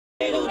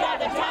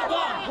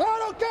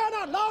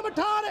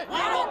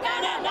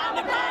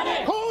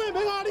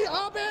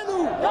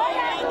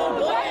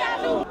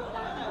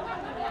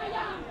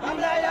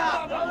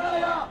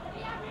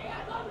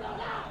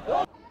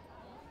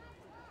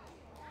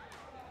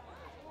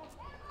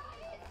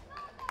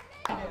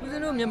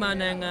Myanmar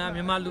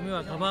Myanmar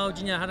Lumia, Kabao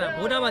Jinya Hara,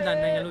 Bodava than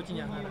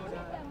Nangalujinya.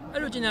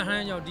 Alugina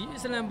Hanjo, the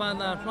Islam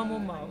Banda from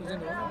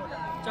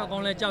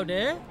Chakonle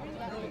Chaude,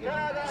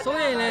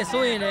 Soye,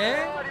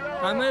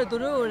 Amel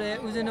Turu,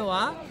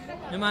 Uzinoa,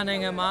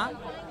 Mimanangama,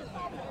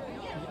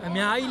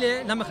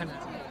 Amiaile, Lamakana,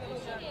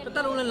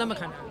 Tatarula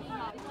Lamakana.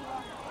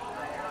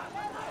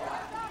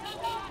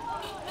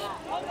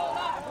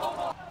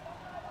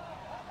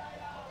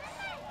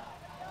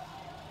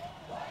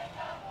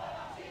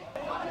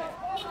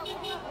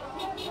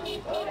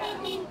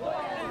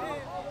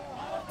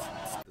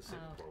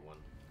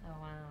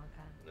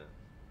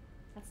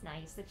 That's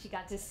nice that she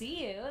got to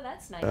see you.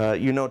 That's nice.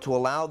 You know, to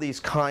allow these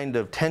kind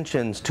of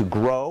tensions to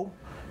grow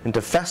and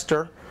to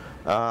fester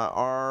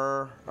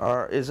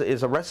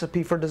is a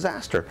recipe for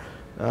disaster.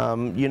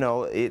 You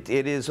know, it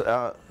is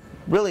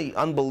really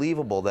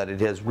unbelievable that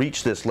it has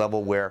reached this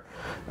level where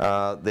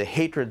the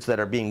hatreds that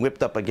are being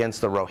whipped up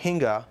against the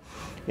Rohingya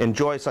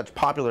enjoy such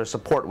popular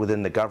support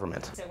within the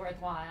government. Is it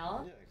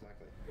worthwhile?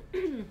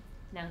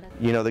 Yeah,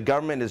 exactly. You know, the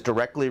government is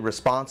directly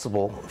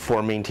responsible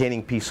for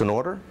maintaining peace and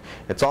order.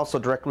 It's also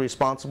directly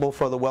responsible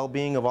for the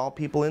well-being of all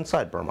people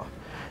inside Burma.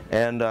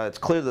 And it's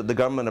clear that the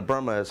government of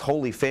Burma is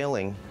wholly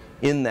failing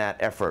in that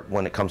effort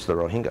when it comes to the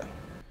Rohingya.